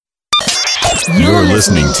You're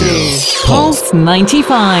listening to Pulse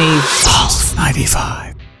 95. Pulse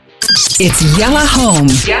 95. It's Yalla Home.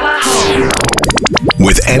 Yalla Home.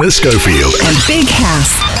 With Anna Schofield And Big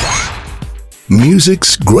Cass.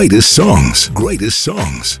 Music's greatest songs. Greatest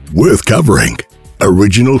songs. Worth covering.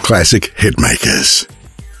 Original classic hitmakers.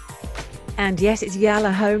 And yes, it's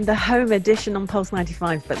Yalla Home, the home edition on Pulse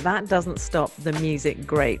 95, but that doesn't stop the music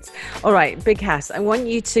greats. All right, Big Cass, I want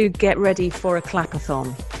you to get ready for a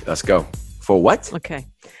clapathon. Let's go. For what? Okay.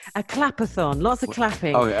 A clapathon, lots of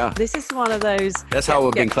clapping. Oh, yeah. This is one of those. That's how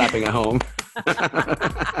we've been clapping at home.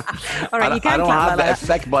 All right, you can I don't clap have like the that.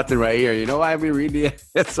 effect button right here. You know why we really?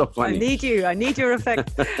 It's so funny. I need your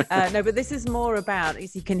effect. No, but this is more about,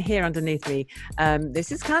 as you can hear underneath me,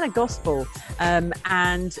 this is kind of gospel.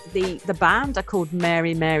 And the band are called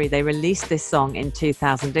Mary Mary. They released this song in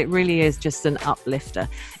 2000. It really is just an uplifter.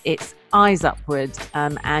 It's eyes upward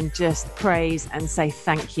and just praise and say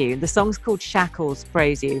thank you. The song's called Shackles,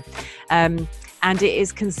 Praise You. And it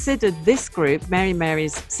is considered, this group, Mary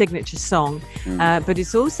Mary's signature song, but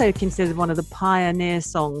it's also considered one of the pioneer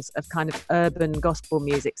songs of kind of urban gospel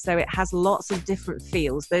music. So it has lots of different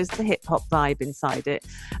feels. There's the hip hop vibe inside it.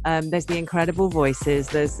 There's the incredible voices.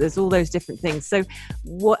 There's all those different things. So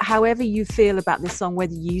however you feel about this song,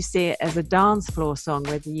 whether you see it as a dance floor song,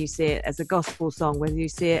 whether you see it as a gospel song, whether you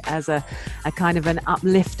see it as a kind of an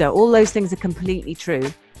uplifter, all those things are completely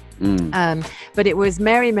true. But it was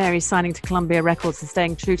Mary Mary signing to Columbia Records and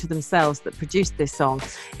staying true to themselves that produced this song.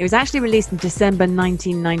 It was actually released in December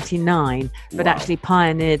 1999, but actually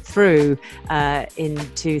pioneered through in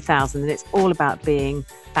 2000. And it's all about being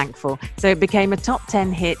thankful. So it became a top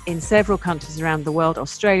 10 hit in several countries around the world.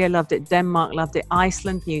 Australia loved it, Denmark loved it,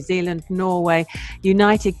 Iceland, New Zealand, Norway,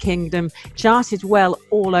 United Kingdom, charted well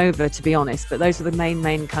all over, to be honest, but those are the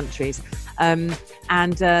main countries. And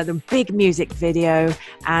the big music video,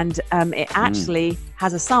 and it actually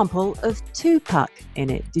has a sample of Tupac in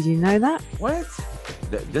it. Did you know that? What?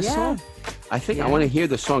 This song? I think I want to hear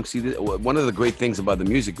the song. See, one of the great things about the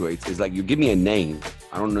music greats is like you give me a name.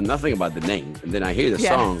 I don't know nothing about the name, and then I hear the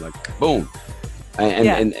song, like boom.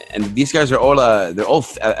 And these guys are all they're all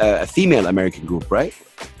a female American group, right?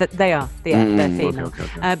 That they are. They're female.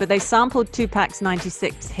 Okay. But they sampled Tupac's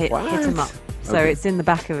 96 hit Hit 'Em Up. So it's in the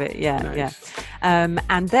back of it. Nice.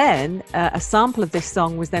 And then a sample of this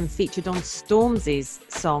song was then featured on Stormzy's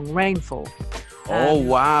song Rainfall. Oh,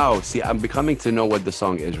 wow. See, I'm becoming to know what the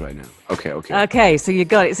song is right now. Okay, so you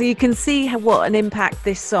got it. So you can see what an impact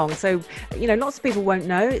this song. So, you know, lots of people won't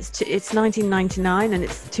know. It's 1999 and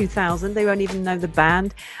it's 2000. They won't even know the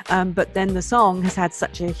band. But then the song has had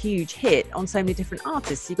such a huge hit on so many different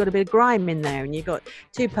artists. You've got a bit of grime in there, and you've got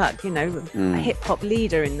Tupac, you know, a hip-hop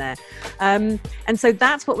leader in there. And so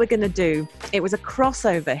that's what we're going to do. It was a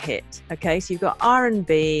crossover hit, okay? So you've got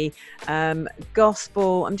R&B,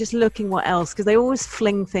 gospel. I'm just looking what else, because they always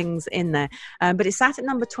fling things in there. But it sat at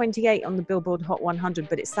number 28 on the Billboard Hot 100,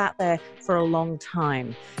 but it sat there for a long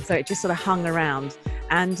time. So it just sort of hung around.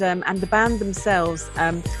 And the band themselves,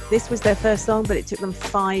 this was their first song, but it took them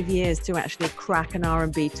 5 years to actually crack an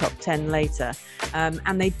R&B top 10 later.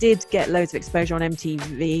 And they did get loads of exposure on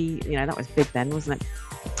MTV. You know, that was big then, wasn't it?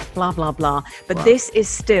 Blah, blah, blah. But this is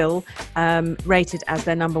still rated as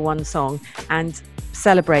their number one song and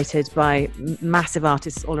celebrated by massive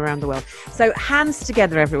artists all around the world. So hands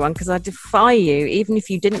together, everyone, because I defy you, even if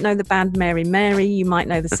you didn't know the band Mary Mary, you might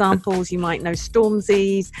know the samples, you might know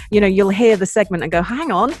Stormzy's, you know, you'll hear the segment and go, hang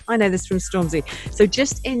on, I know this from Stormzy. So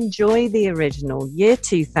just enjoy the original, year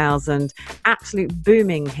 2000, absolute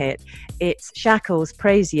booming hit. It's Shackles,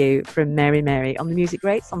 Praise You from Mary Mary on the Music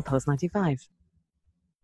Greats on Pulse 95.